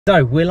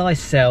So, will I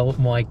sell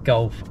my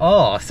Golf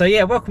R? So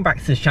yeah, welcome back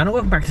to the channel,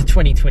 welcome back to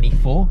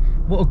 2024.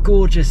 What a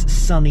gorgeous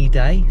sunny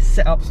day.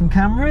 Set up some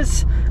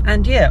cameras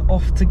and yeah,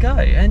 off to go.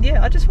 And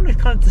yeah, I just wanted to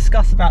kind of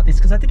discuss about this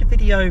because I did a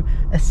video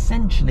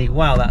essentially,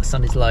 wow, that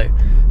sun is low.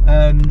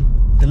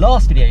 The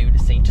last video you would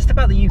have seen, just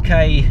about the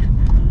UK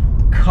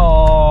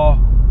car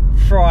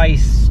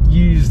price,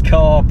 used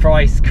car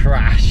price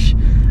crash.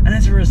 And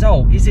as a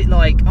result, is it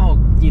like,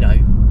 oh, you know,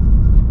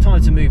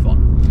 time to move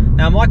on.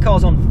 Now my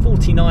car's on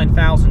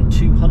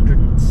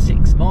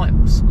 49,206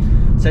 miles,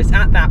 so it's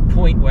at that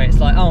point where it's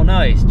like, oh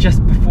no, it's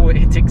just before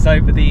it ticks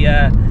over the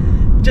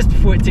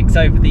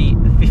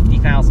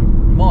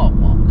 50,000 mile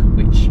mark,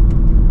 which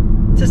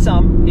to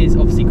some is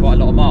obviously quite a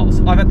lot of miles.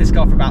 I've had this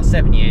car for about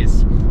 7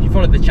 years. If you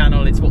follow the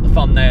channel, it's what the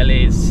thumbnail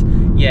is.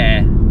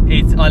 Yeah,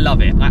 I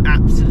love it. I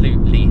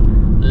absolutely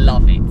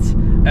love it.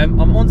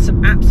 I'm on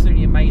some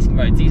absolutely amazing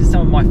roads. These are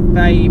some of my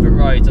favourite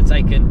roads. I've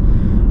taken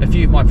a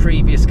few of my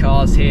previous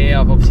cars here.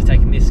 I've obviously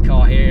taken this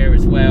car here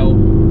as well,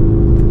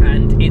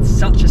 and it's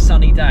such a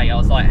sunny day. I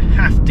was like,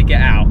 have to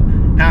get out,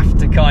 have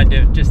to kind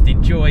of just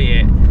enjoy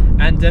it,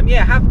 and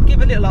yeah,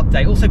 give a little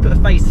update. Also put a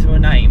face to a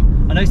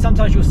name. I know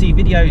sometimes you'll see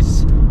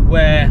videos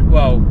where,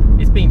 well,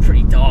 it's been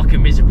pretty dark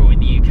and miserable in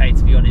the UK,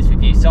 to be honest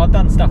with you, so I've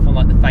done stuff on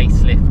like the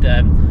facelift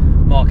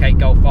Mark 8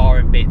 Golf R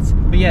and bits,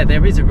 but yeah,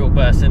 there is a real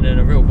person and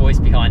a real voice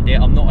behind it.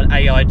 I'm not an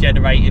AI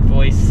generated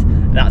voice.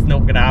 That's not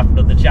going to happen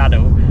on the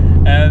channel.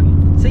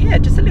 So yeah,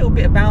 just a little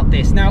bit about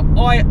this. Now,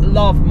 I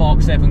love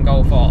Mark 7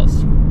 Golf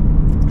Rs.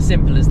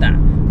 Simple as that.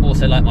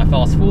 Also like my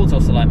fast forwards,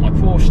 also like my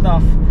Porsche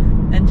stuff.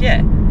 And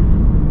yeah,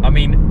 I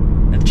mean,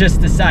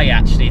 just to say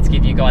actually, to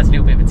give you guys a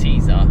little bit of a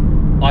teaser,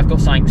 I've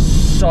got something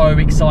so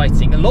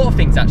exciting. A lot of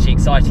things actually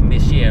exciting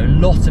this year. A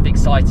lot of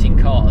exciting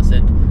cars,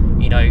 and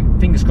you know,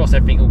 fingers crossed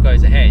everything all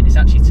goes ahead. It's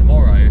actually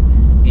tomorrow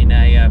in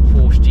a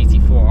Porsche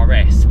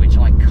GT4 RS, which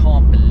I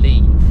can't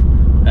believe.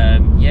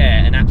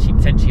 Yeah, and actually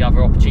potentially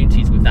other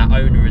opportunities with that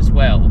owner as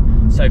well.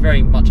 So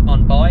very much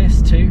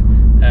unbiased too.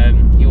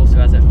 He also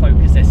has a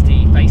Focus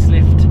ST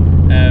facelift,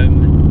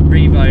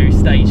 Revo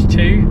Stage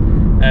 2.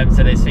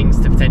 So there's things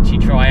to potentially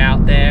try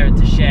out there and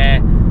to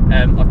share.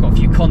 I've got a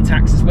few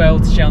contacts as well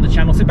to share on the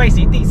channel. So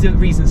basically these are the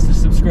reasons to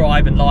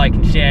subscribe and like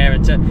and share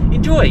and to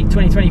enjoy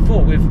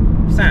 2024 with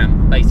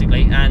Sam,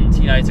 basically. And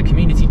you know, it's a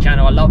community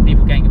channel. I love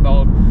people getting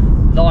involved.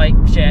 Like,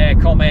 share,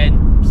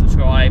 comment,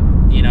 subscribe,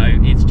 you know,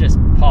 it's just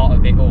part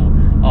of it all.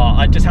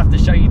 I just have to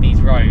show you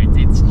these roads.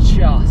 It's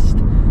just,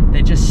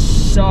 they're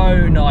just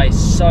so nice,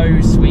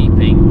 so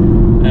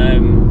sweeping.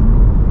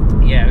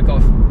 Yeah, we've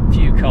got a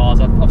few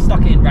cars. I've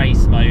stuck it in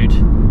race mode.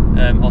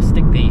 I'll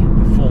stick the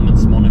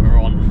performance monitor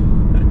on.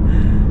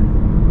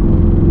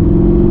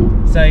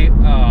 So,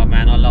 oh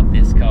man, I love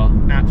this car.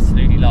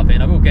 Absolutely love it.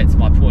 And I will get to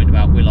my point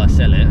about will I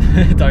sell it.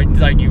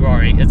 don't you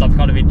worry, as I'm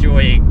kind of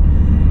enjoying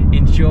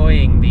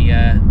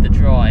the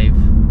drive.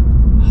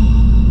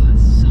 Oh,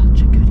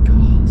 such a good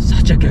car,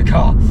 such a good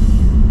car.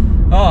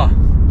 Oh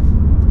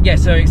yeah,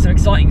 so some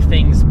exciting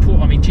things.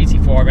 I mean,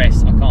 GT4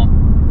 RS, I can't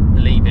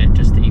believe it,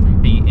 just to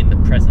even be in the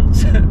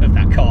presence of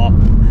that car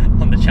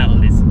on the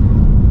channel is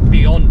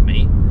beyond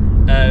me.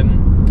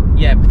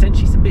 Yeah,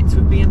 potentially some bits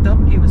with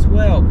BMW as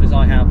well, because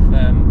I have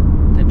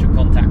potential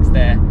contacts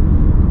there,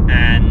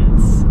 and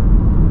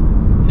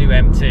new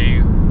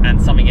M2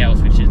 and something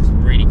else which is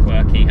really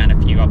quirky, and a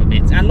few other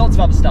bits and lots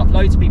of other stuff.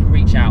 Loads of people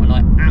reach out and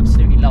I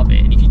absolutely love it.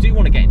 And if you do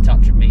want to get in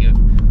touch with me of,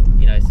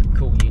 you know, some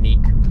cool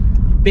unique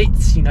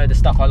bits, you know, the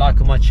stuff I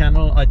like on my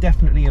channel, I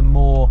definitely am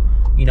more,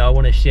 you know, I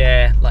want to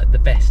share like the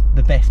best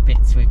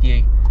bits with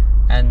you.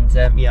 And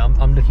yeah,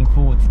 I'm looking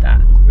forward to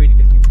that, really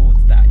looking forward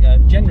to that.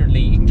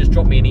 Generally you can just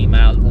drop me an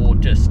email or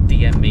just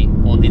DM me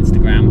on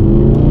Instagram.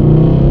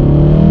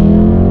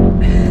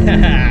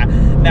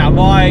 Now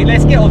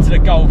let's get on to the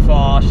Golf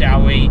R,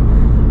 shall we?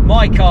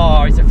 My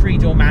car is a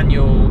 3-door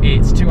manual.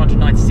 It's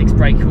 296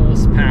 brake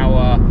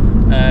horsepower,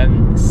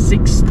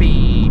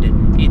 6-speed.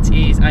 It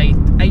is a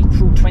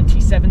April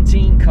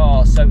 2017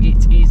 car, so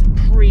it is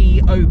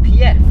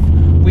pre-OPF,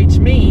 which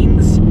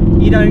means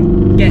you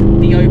don't get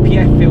the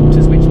OPF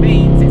filters, which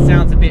means it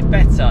sounds a bit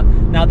better.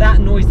 Now that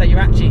noise that you're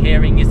actually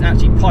hearing is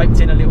actually piped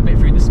in a little bit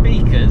through the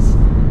speakers,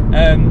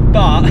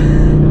 but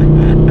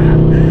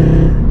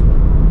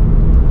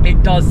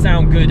it does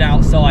sound good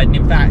outside. And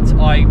in fact,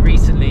 I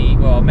recently,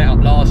 well, I met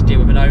up last year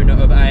with an owner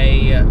of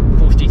a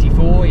Porsche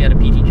GT4. He had a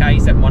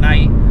PDK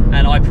 718,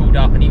 and I pulled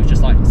up and he was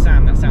just like,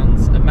 Sam, that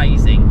sounds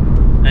amazing.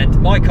 And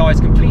my car is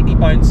completely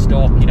bone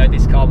stock. You know,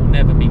 this car will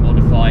never be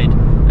modified.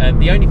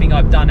 The only thing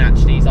I've done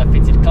actually is I've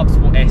fitted Club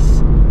Sport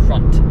S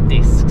front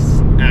discs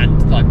and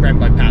like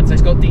Brembo pads, so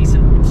it's got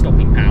decent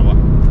stopping power.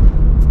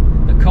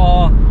 The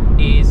car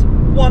is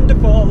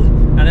wonderful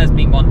and has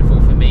been wonderful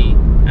for me,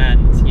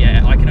 and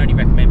yeah, I can only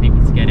recommend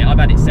people to get it. I've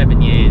had it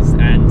 7 years,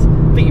 and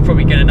I think you're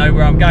probably going to know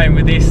where I'm going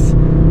with this.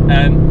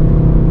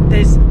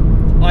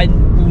 I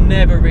will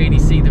never really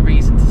see the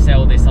reason to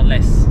sell this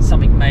unless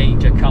something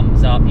major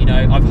comes up. You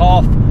know, I've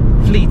half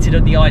fleeted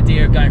at the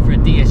idea of going for a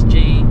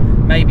DSG,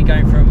 maybe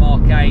going for a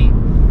Mark 8.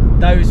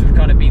 Those would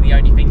kind of be the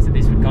only things that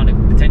this would kind of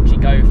potentially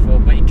go for.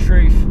 But in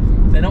truth,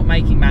 they're not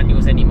making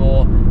manuals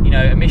anymore. You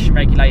know, emission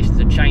regulations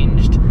have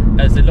changed.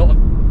 There's a lot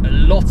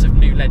of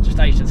new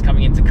legislations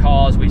coming into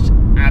cars, which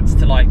adds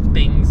to like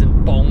bings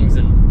and bongs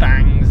and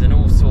bangs and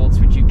all sorts,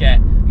 which you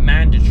get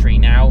mandatory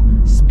now.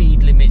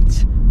 Speed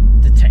limit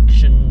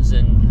detections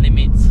and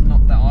limits.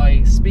 Not that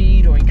I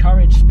speed or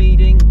encourage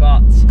speeding,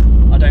 but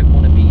I don't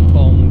want to be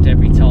bonged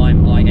every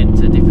time I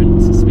enter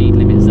different speed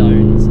limit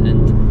zones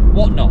and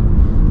whatnot.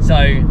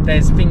 So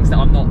there's things that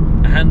I'm not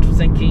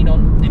 100% keen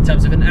on in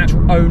terms of an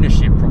actual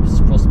ownership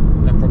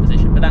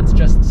proposition, but that's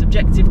just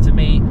subjective to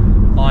me.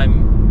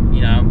 I'm,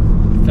 you know,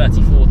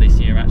 34 this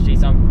year actually,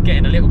 so I'm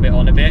getting a little bit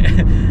on a bit,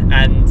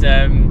 and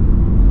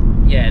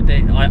yeah,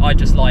 I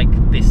just like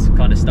this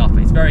kind of stuff.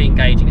 It's very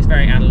engaging, it's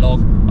very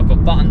analog. I've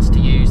got buttons to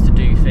use to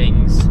do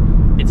things.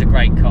 It's a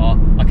great car.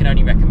 I can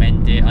only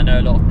recommend it. I know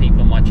a lot of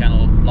people on my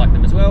channel like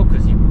them as well,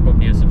 because you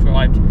probably have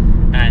subscribed,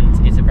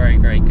 and it's a very,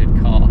 very good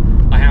car.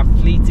 I have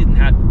fleeted and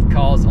had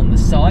cars on the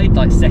side,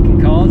 like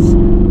second cars.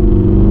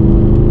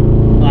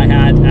 I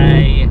had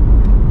a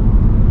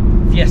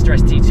Fiesta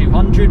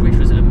ST200, which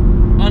was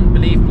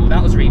unbelievable.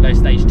 That was Revo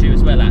Stage 2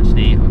 as well,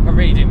 actually. I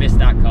really do miss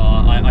that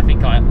car. I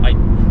think I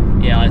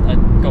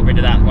got rid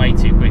of that way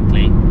too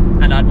quickly.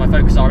 And I had my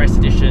Focus RS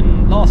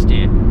edition last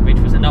year, which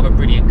was another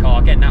brilliant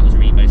car. Again, that was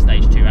Revo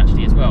Stage 2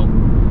 actually as well.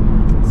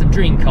 Some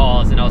dream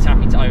cars, and I was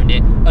happy to own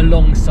it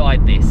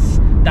alongside this.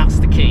 That's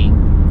the key.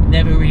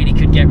 Never really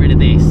could get rid of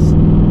this.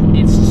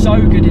 It's so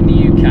good in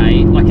the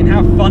UK. I can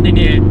have fun in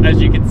it,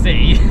 as you can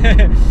see.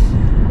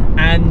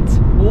 And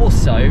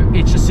also,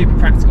 it's just super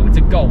practical. It's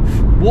a Golf.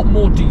 What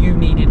more do you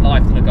need in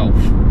life than a Golf?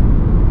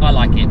 I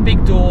like it.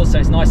 Big doors, so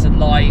it's nice and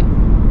light.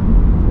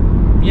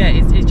 Yeah,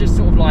 it's just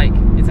sort of like,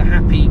 it's a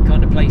happy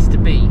kind of place to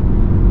be.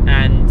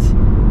 And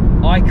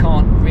I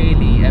can't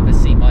really ever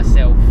see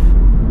myself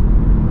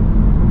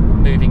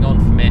moving on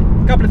from it.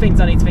 A couple of things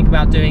I need to think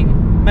about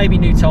doing. Maybe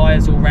new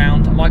tyres all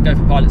round. I might go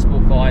for Pilot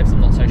Sport 5s,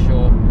 I'm not so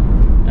sure.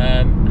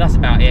 But that's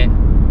about it.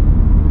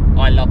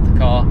 I love the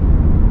car.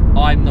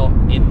 I'm not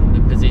in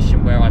the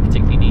position where I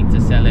particularly need to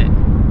sell it.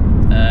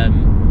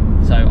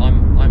 So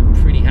I'm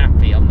pretty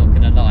happy, I'm not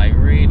gonna lie.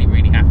 Really,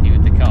 really happy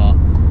with the car.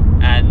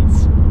 And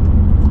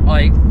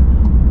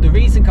the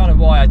reason kind of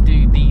why I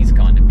do these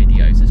kind of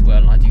videos as well,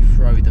 and I do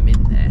throw them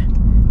in there,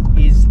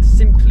 is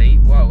simply,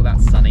 well,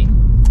 that's sunny,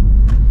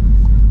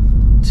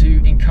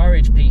 to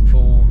encourage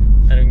people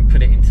and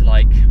put it into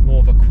like more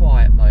of a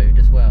quiet mode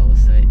as well,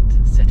 so it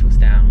settles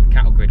down.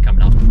 Cattle grid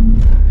coming up,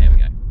 there we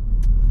go.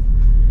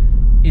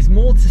 Is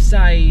more to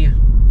say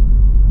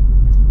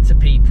to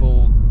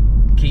people,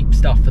 keep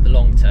stuff for the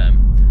long term.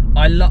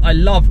 I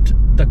loved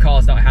the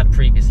cars that I had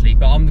previously,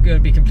 but I'm going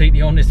to be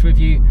completely honest with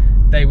you,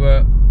 they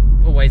were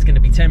always going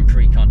to be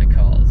temporary kind of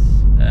cars,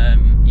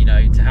 you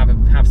know, to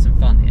have some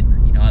fun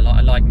in. You know,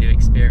 I like new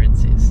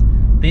experiences.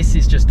 This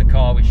is just a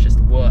car which just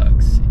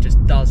works. It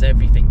just does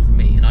everything for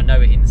me, and I know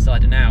it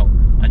inside and out.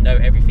 I know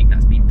everything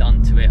that's been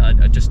done to it.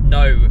 I just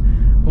know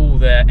all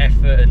the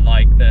effort and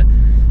like the,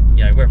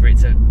 you know, whether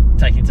it's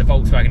taking it to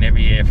Volkswagen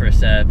every year for a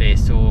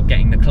service, or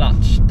getting the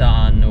clutch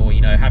done, or,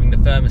 you know, having the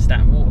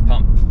thermostat and water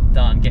pump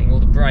done, getting all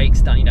the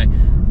brakes done, you know,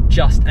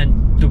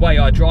 and the way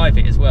I drive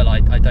it as well, I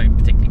don't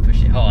particularly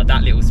push it hard.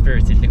 That little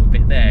spirited little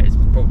bit there is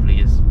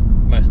probably as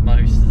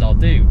most as I'll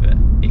do, but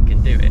it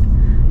can do it.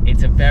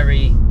 It's a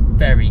very,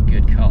 very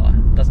good car.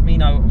 Doesn't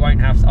mean I won't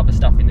have other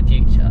stuff in the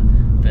future,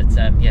 but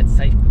yeah, to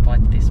say goodbye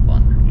to this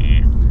one,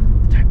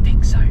 I don't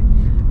think so.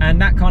 And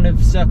that kind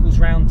of circles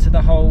round to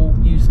the whole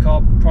used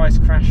car price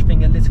crash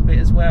thing a little bit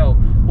as well.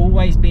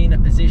 Always be in a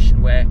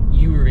position where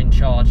you are in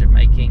charge of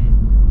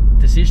making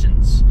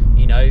decisions.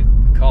 You know,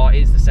 the car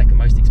is the second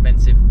most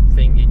expensive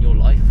thing in your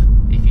life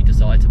if you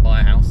decide to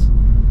buy a house,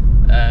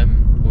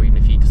 or even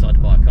if you decide to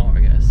buy a car, I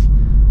guess.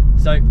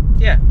 So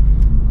yeah,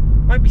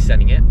 won't be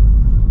selling it.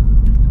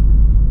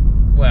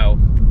 Well,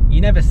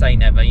 you never say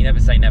never, you never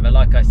say never.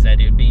 Like I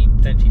said, it would be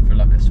potentially for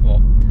like a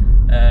swap.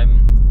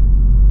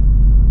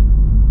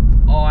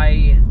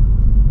 I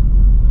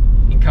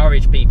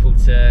encourage people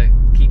to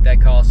keep their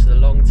cars for the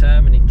long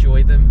term and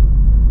enjoy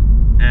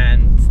them,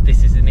 and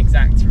this is an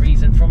exact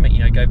reason from it. You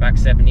know, go back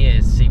 7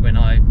 years, see when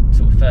I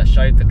sort of first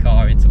showed the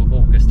car in sort of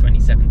August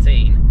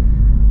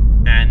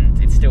 2017,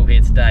 and it's still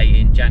here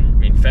today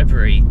in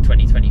February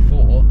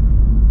 2024,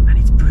 and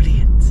it's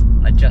brilliant.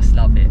 I just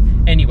love it.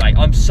 Anyway,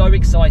 I'm so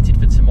excited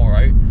for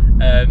tomorrow.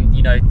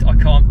 You know, I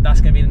can't, that's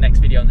going to be the next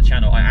video on the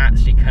channel. I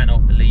actually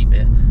cannot believe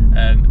it.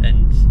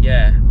 And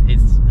yeah,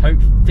 it's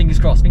fingers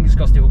crossed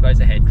it all goes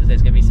ahead, because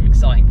there's going to be some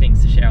exciting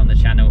things to share on the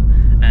channel,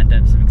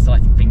 and some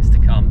exciting things to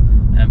come.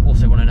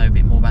 Also want to know a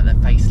bit more about the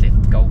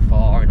facelift Golf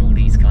R and all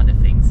these kind of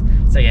things.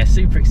 So yeah,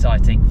 super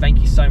exciting. Thank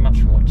you so much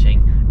for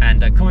watching,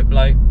 and comment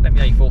below, let me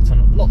know your thoughts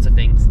on lots of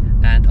things,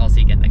 and I'll see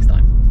you again next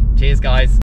time. Cheers guys.